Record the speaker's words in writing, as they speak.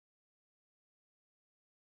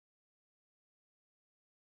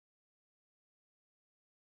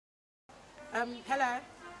Hello,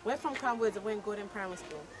 we're from Crown Woods and we're in Gordon Primary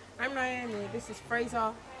School. I'm Naomi, this is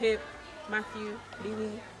Fraser, Pip, Matthew,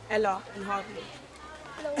 Louis, Ella and Harvey.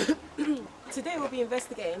 Hello. Today we'll be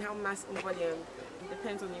investigating how mass and volume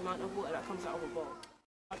depends on the amount of water that comes out of a bowl.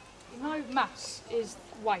 You know, mass is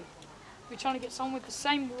weight. We're trying to get someone with the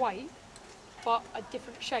same weight but a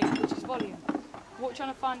different shape, which is volume. What we're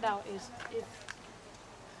trying to find out is if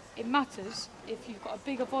it matters if you've got a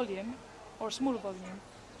bigger volume or a smaller volume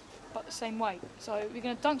but the same weight. So we're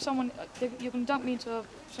going to dunk someone, you're going to dunk me into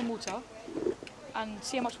some water and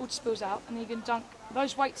see how much water spills out, and then you're going to dunk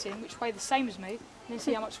those weights in which weigh the same as me and then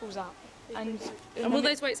see how much falls out. And will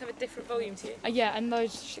those weights have a different volume to you? Yeah, and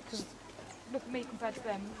those, because look at me compared to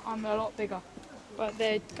them, I'm a lot bigger, but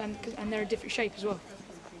they're a different shape as well.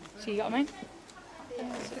 So you got what I mean?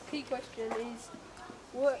 And so the key question is,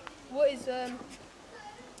 what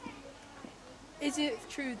is it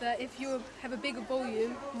true that if you have a bigger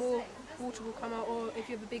volume, more water will come out, or if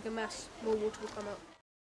you have a bigger mass, more water will come out?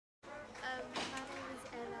 My name is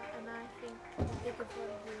Ella, and I think the bigger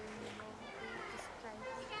volume will be displaced.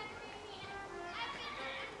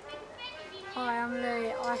 Hi, I'm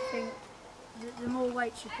Louis. I think the more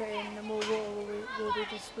weight you put in, the more water will be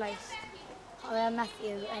displaced. Hi, I'm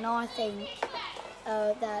Matthew, and I think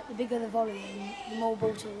that the bigger the volume, the more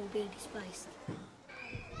water will be displaced.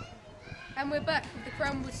 And we're back with the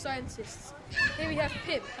Crown Woods scientists. Here we have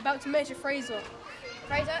Pip, about to measure Fraser.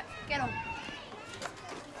 Fraser, get on.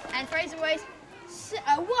 And Fraser weighs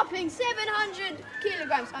a whopping 700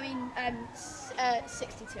 kilograms.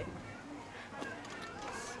 62.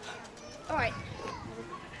 All right.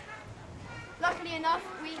 Luckily enough,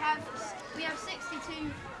 we have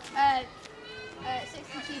 62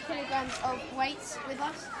 kilograms of weights with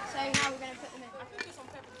us. So now we're going to put them in.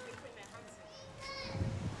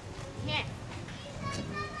 Yeah.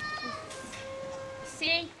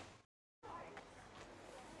 See?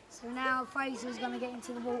 So now Fraser's going to get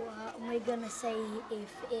into the water, and we're going to see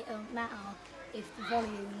if it don't matter if the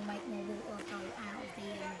volume will make more water go out of the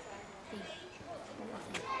water thing,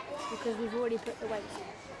 because we've already put the weights in.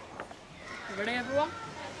 You ready, everyone?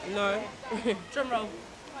 No. Drum roll.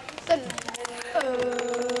 Just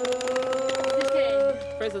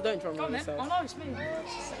kidding. Fraser, don't drum roll Oh yourself. no, it's me.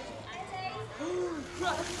 Whoa!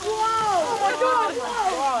 Oh my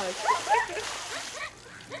god!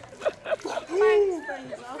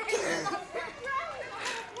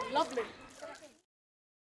 Lovely.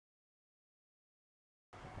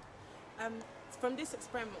 From this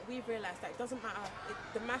experiment, we've realised that it doesn't matter,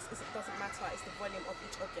 the mass doesn't matter, it's the volume of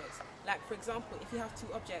each object. Like, for example, if you have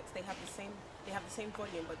two objects, they have the same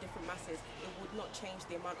volume but different masses, it would not change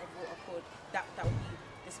the amount of water that will be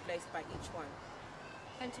displaced by each one.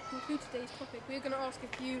 And to conclude today's topic, we're going to ask a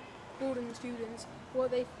few Gordon students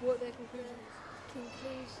what their conclusion is.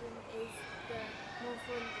 Conclusion is the more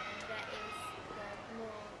volume there is, the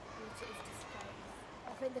more water is displaced.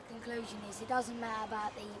 I think the conclusion is it doesn't matter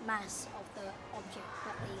about the mass of the object,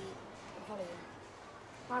 but the volume.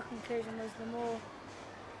 My conclusion was the more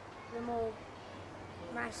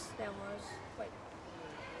mass there was,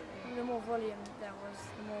 the more volume there was,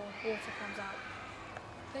 the more water comes out.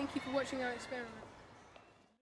 Thank you for watching our experiment.